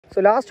So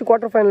last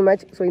quarter final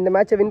match. So இந்த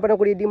மேட்சை win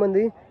பண்ணக்கூடிய டீம்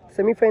வந்து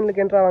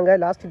செமிஃபைனலுக்கு என்ட்ராவாங்க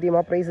லாஸ்ட்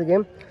டீமாக ப்ரைஸுக்கு.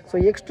 So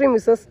extreme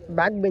versus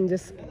back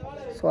benches.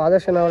 So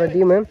ஆதர்ஷனாவோட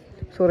team.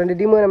 So 2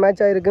 team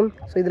match ஆகிருக்கு.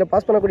 So இதில்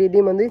பாஸ் பண்ணக்கூடிய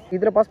டீம்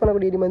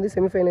வந்து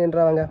semi-final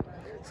என்ட்ராவாங்க.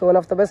 So one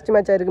of the best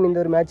match ஆகிருக்கு இந்த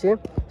ஒரு மேட்ச்சு.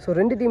 ஸோ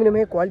 2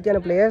 டீமுமே குவாலிட்டியான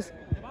பிளேயர்ஸ்.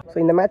 ஸோ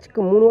இந்த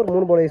மேட்ச்சுக்கு 3 ஓவர்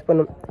 3 பால் யூஸ்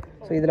பண்ணும்.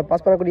 ஸோ இதில்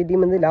பாஸ் பண்ணக்கூடிய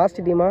டீம் வந்து லாஸ்ட்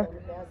டீமாக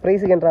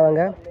ப்ரைஸுக்கு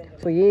என்ட்ராவாங்க.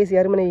 ஸோ ஏஎஸ்சி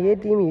அருமனை ஏ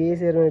team,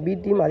 ASC Arumanai B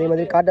team, அதே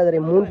மாதிரி காட்டாதரை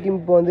 3 டீம்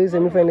இப்போ வந்து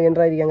செமிஃபைனல்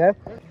என்ட்ராயிருக்காங்க.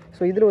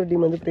 ஸோ இதில் ஒரு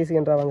டீம் வந்து ப்ரைஸுக்கு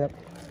என்ட்ராவாங்க.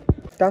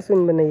 டாஸ்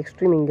வின் பண்ண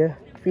எக்ஸ்ட்ரீம் இங்கே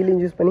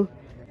ஃபீல்டிங் யூஸ் பண்ணி.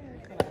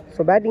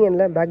 ஸோ பேட்டிங்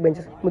எண்டில் பேக்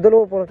பெஞ்சஸ். முதல்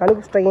ஓவர் போகிற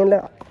கணக்கு ஸ்ட்ரைக்கில்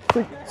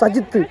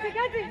சஜித்து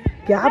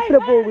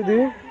கேப்பில் போகுது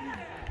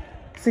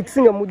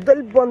 6ங்க.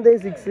 முதல் பந்தே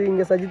 6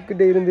 இங்கே சஜித்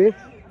கிட்டே இருந்து.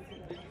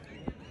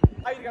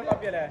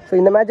 ஸோ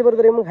இந்த மேட்சை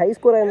பொறுத்த வரைக்கும் ஹை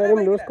ஸ்கோராக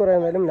இருந்தாலும் லோ ஸ்கோராக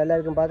இருந்தாலும் நல்லா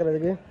இருக்கும்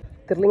பார்க்குறதுக்கு.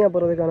 த்ரில்லிங்காக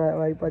போகிறதுக்கான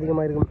வாய்ப்பு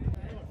அதிகமாக இருக்கும்.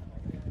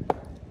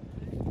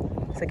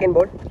 Second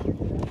ball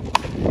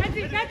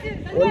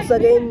once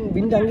again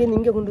wind அங்கேயும்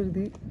இங்கே கொண்டு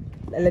வருது.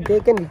 நல்ல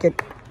டேக்கன்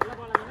விக்கெட்.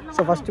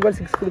 ஸோ ஃபஸ்ட் பால்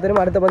 6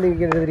 கொடுத்தாலும் அடுத்த பந்து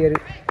wicket எடுத்துறாரு.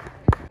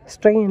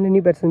 Strike and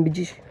new batsman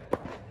பிஜிஷ்.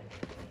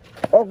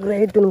 O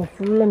great,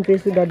 full and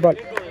base dot ball.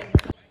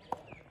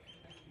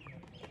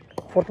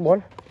 Fourth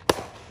ball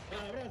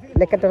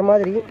leg cutter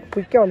மாதிரி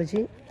குயிக்காக வந்துச்சு,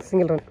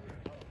 single run.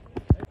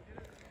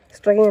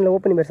 Strike and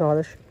opening batsman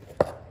Adarsh.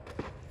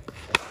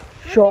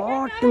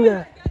 ஷாட்டுங்க.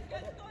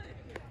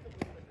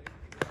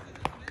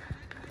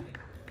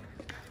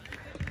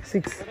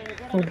 6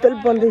 முதல்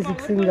பந்தே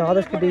 6 இங்கே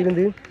ஆதர்ஷ் கிட்டே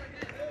இருந்து.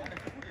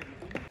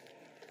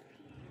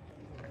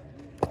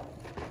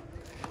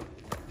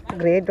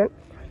 Great run,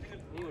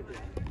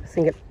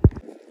 single.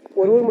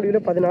 ஒரு ஓவர்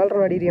முடிவில் 14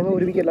 ரன் ஆடிருக்காங்க.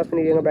 ஒரு விக்கெட் லாஸ்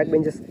பண்ணியிருக்காங்க பேக்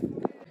பெஞ்சஸ்.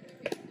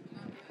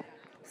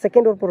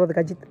 செகண்ட் ஓவர்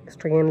போடுறதுக்கு அஜித்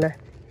ஸ்ட்ரைனில்.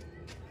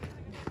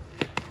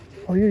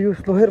 ஐயோ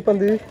ஸ்லோயர்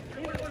பந்து.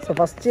 ஸோ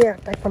ஃபஸ்ட்டே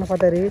அட்டாக் பண்ண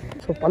பார்த்தாரு.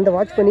 ஸோ பந்தை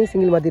வாட்ச் பண்ணி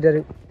சிங்கிள்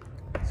மாற்றிட்டாரு.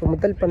 ஸோ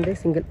முதல் பந்தே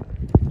சிங்கிள்.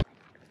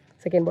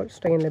 Second ball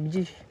ஸ்ட்ரைனில்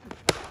பிஜிஷ்.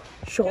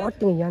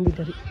 ஷாட்டுங்க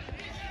ஏந்திட்டாரு.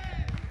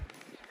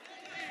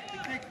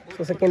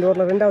 ஸோ செகண்ட்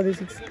ஓவரில் 2வது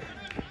 6.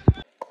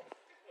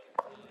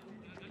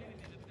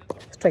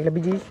 ஸ்ட்ரைக்கில்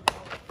பிஜிஷ்.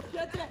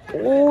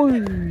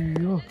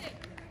 ஓய்யோ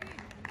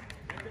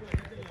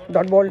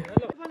dot ball.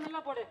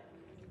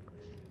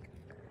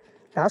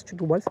 Last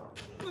 2 balls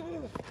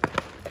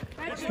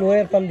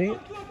slower பந்து.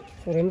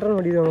 So 2 run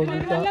ஓடிடுவாங்க.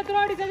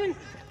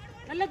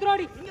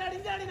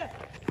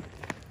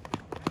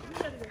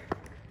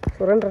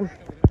 So 2 run.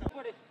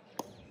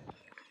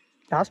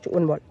 Last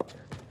 1 பால்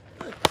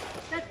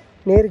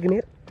நேருக்கு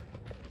நேர்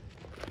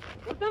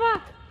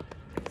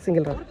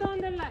single run.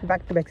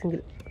 Back to back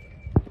single.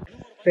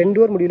 2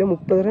 over முடிவில்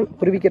 30 ரன்,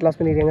 ஒரு விக்கெட் லாஸ்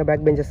பண்ணியிருக்காங்க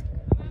பேக் பெஞ்சஸ்.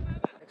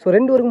 ஸோ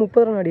 2 ஓவருக்கு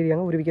 30 ரன்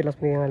ஆடிருக்காங்க, ஒரு விக்கெட் லாஸ்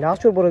பண்ணியிருக்காங்க.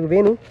 லாஸ்ட் ஓவர் போகிறதுக்கு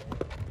வேணும்.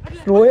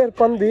 ஸ்லோயர்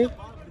பந்து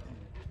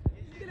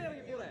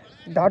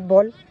dot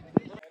ball.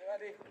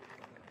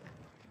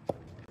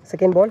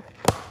 Second ball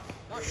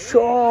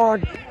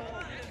shot.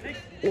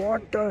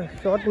 Water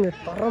ஷாட்டுங்க,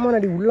 தரமான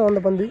அடி, உள்ளே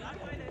வந்த பந்து.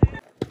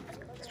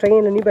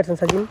 ஸ்ட்ரைக்கில் new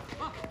batsman Sachin.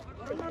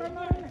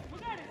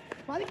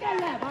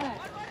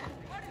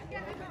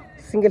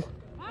 Single.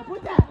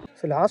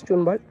 So last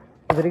 1 பால்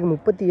இது வரைக்கும்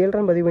 37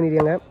 ரன் பதிவு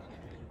பண்ணியிருக்காங்க.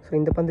 ஸோ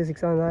இந்த பந்து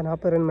 6 இருந்தால்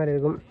 40 ரன் மேலே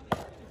இருக்கும்.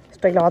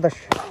 ஸ்ட்ரைக்கில்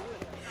ஆதர்ஷ்.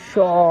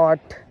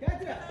 ஷாட்.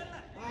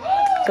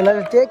 ஸோ நல்ல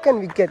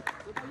டேக்கன் விக்கெட்.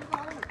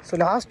 ஸோ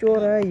லாஸ்ட்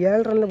ஓவரை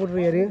 7 ரனில்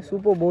போட்டுருக்காரு.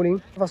 Super bowling.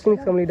 First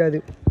innings complete ஆகுது.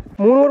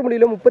 3 ஓவர்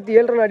முடிவில்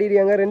 37 ரன்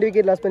ஆடிருக்காங்க, 2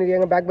 விக்கெட் லாஸ்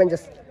பண்ணியிருக்காங்க பேக்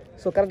பெஞ்சஸ்.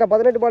 ஸோ கரெக்டாக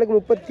 18 பாலுக்கு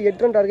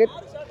 38 run target.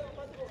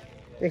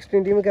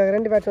 Extreme டீமுக்காக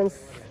 2 batsmen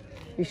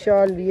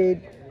Vishal,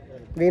 V8,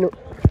 வேணு.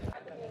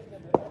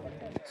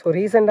 ஸோ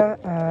ரீசெண்டாக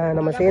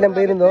நம்ம சேலம்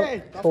போயிருந்தோம்.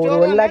 ஸோ ஒரு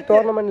 1 lakh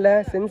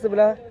டோர்னமெண்ட்டில்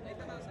சென்சிபிளாக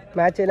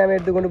மேட்ச் எல்லாமே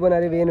எடுத்து கொண்டு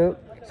போனார் வேணு.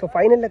 ஸோ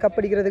ஃபைனலில் கப்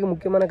அடிக்கிறதுக்கு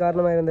முக்கியமான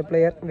காரணமாக இருந்த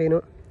பிளேயர் வேணு.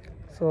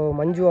 ஸோ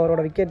மஞ்சு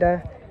அவரோட விக்கெட்டை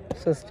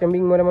ஸோ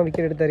ஸ்டம்பிங் மூலமாக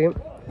விக்கெட் எடுத்தார்.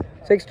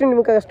 ஸோ எக்ஸ்ட்ரீம்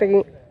டீமுக்காக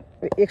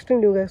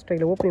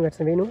ஸ்ட்ரைக்கில் ஓப்பனிங்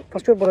பேட்ஸ்மேன் வேணும்.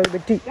 ஃபர்ஸ்ட் ஓவர் போகிறது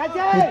வெற்றி.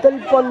 முதல்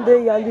பந்து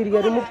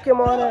யாந்திருக்காரு.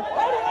 முக்கியமான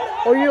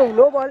ஐயோ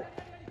no ball.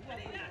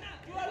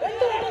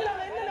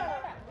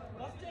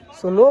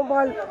 So no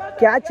ball,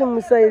 கேட்சும்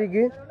miss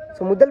ஆகிருக்கு.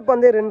 ஸோ முதல்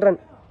பந்தே 2 ரன்.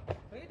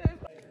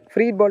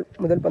 ஃப்ரீ பால்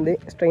முதல் பந்தே.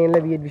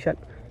 ஸ்ட்ரைனில் V8 விஷால்.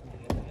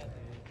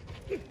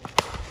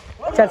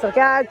 சார்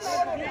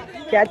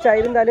கேட்சாக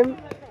இருந்தாலும்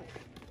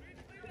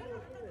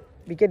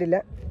விக்கெட் இல்லை.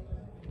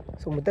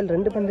 ஸோ முதல்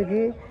 2 பந்துக்கு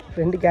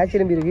 2 கேட்ச்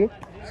எழும்பியிருக்கு.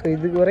 ஸோ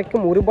இதுக்கு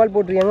வரைக்கும் 1 பால்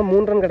போட்டிருக்காங்க,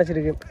 3 ரன்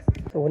கிடச்சிருக்கு.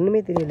 ஸோ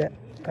ஒன்றுமே தெரியல,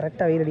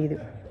 கரெக்டாக வெயில் அடிக்குது.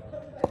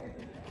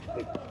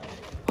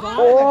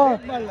 ஓ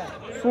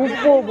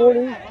சூப்பர்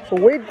பவுலிங். ஸோ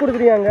ஒயிட்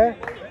கொடுத்துருக்காங்க.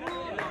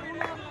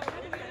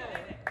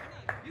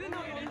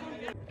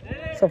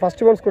 ஸோ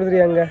ஃபஸ்ட் பால்ஸ்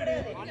கொடுத்துருக்காங்க.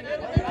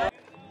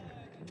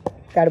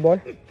 தேர்ட் பால்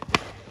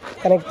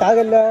கனெக்ட்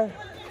ஆகல,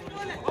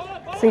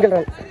 சிங்கிள்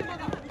ரன்.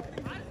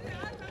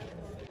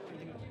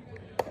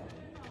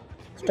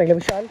 ஸ்ட்ரைக்கில்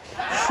விஷால்.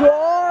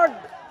 ஷாட்.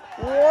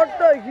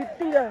 வாட் அ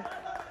ஹிட்டுங்க,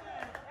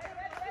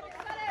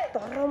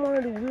 தரமான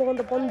உள்ள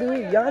வந்த பந்து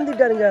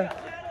யாந்திட்டாருங்க.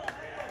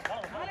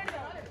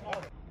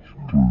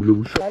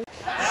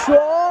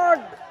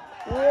 Shot.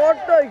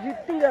 What a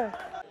ஹிட்டுங்க.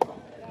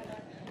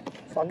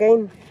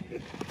 Again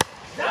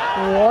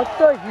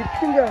what a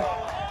ஹிட்டுங்க.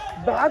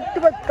 Back to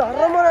back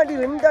தரமான அடி,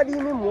 2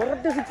 அடியுமே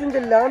முரட்டு சிக்ஸ்ன்னு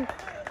சொல்லலாம்.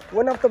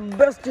 One of the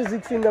best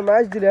six இந்த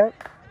மேட்ச்சில்.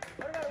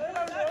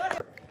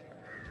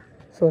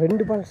 ஸோ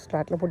 2 பால்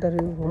ஸ்டார்ட்டில் போட்டார்,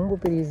 ரொம்ப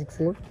பெரிய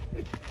சிக்ஸு.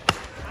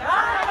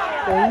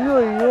 ஐயோ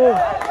ஐயோ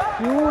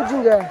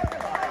ஹியூஜுங்க.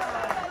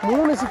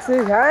 3 சிக்ஸு,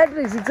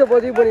 ஹேட்ரிக் சிக்ஸை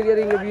பதிவு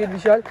பண்ணியிருக்காரு இங்கே பிஎட்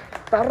விஷால்.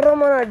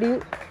 தரமான அடி.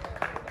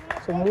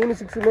 ஸோ 3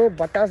 சிக்ஸுமே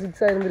பட்டா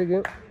சிக்ஸாக இருந்திருக்கு.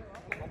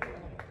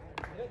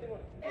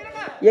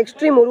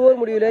 எக்ஸ்ட்ரீம் ஒரு ஓவர்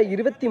முடிவில்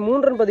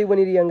 23 ரன் பதிவு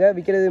பண்ணியிருக்காங்க,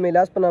 விற்கிறது எதுவுமே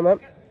லாஸ் பண்ணாமல்.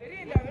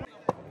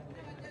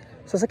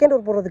 ஸோ செகண்ட்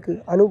ஓவர் போடுறதுக்கு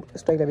அனூப்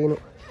ஸ்ட்ரைக்கில்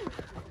வேணும்.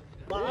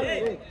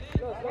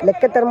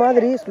 லெக்கட்டர்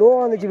மாதிரி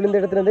ஸ்லோவாக வந்துச்சு, விழுந்த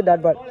இடத்துலேருந்து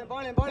டாட் பால்.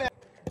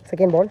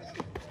 செகண்ட் பால்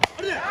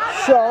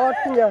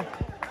ஷாட்டுங்க.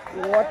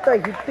 What a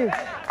hit.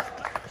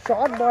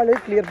 Short ball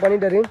clear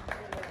பண்ணிட்டாரு.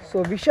 ஸோ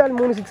விஷால்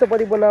 3 சிக்ஸை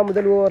பதிவு பண்ணால்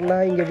முதல் ஓவரில்.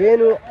 இங்கே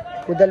வேணும்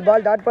முதல்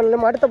பால் டாட்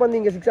பண்ணலாம், அடுத்த பந்து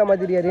இங்கே சிக்ஸாக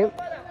மாற்றிருக்காரு.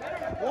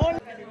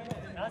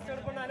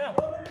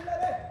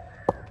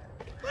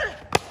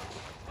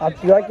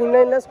 அப் வாக்கிங்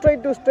லைனில்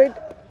straight to straight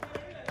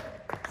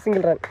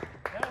single run.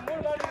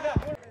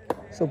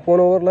 So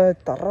போன ஓவரில்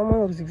தரமாக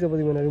ஒரு சிக்ஸை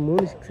பதிவு பண்ணார்,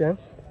 3 சிக்ஸை.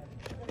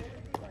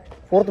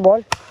 ஃபோர்த்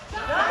பால்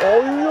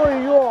ஐயோ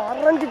ஐயோ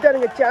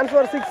அரைஞ்சிட்டாருங்க. Chance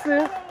for six.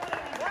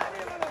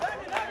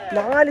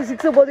 4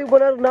 சிக்ஸை பதிவு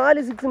பண்ணார்,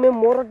 4 சிக்ஸுமே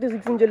முரட்டு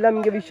சிக்ஸ்ன்னு சொல்லலாம்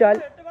இங்கே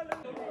விஷால்.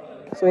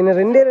 ஸோ இன்னும்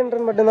 2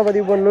 ரன் மட்டும்தான்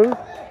பதிவு பண்ணணும்.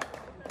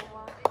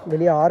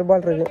 வெளியே 6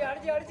 பால் இருக்கு.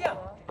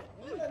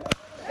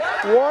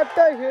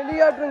 வாட்டா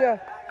ஹெலியாட்டுங்க.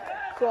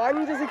 So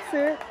 5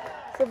 six.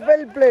 So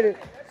well blade.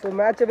 So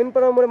மேட்சை வின்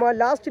பண்ண மூலமா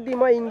லாஸ்ட்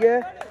டீமாக இங்கே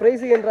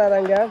price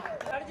என்றாராங்க.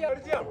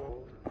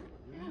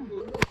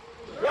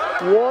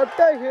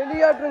 வாட்டா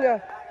ஹெலியாட்டுங்க.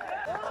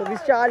 So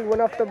Vishal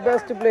one of the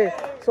best play.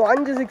 So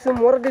 5 six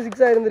முரட்டு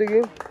சிக்ஸாக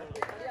இருந்திருக்கு.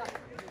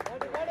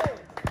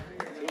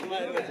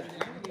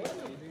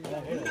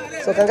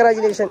 So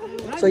congratulation.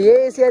 So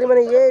ASC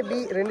Arumanai AB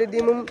 2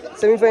 டீமும்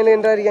semi-final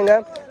என்றாயிருக்காங்க.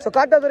 So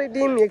காட்டாதுறை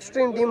team,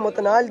 extreme team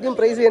மொத்தம் 4 team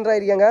price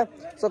என்றாயிருக்காங்க.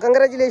 So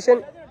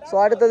congratulation. So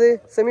அடுத்தது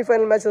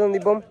செமிஃபைனல் மேட்ச்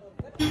சந்திப்போம்.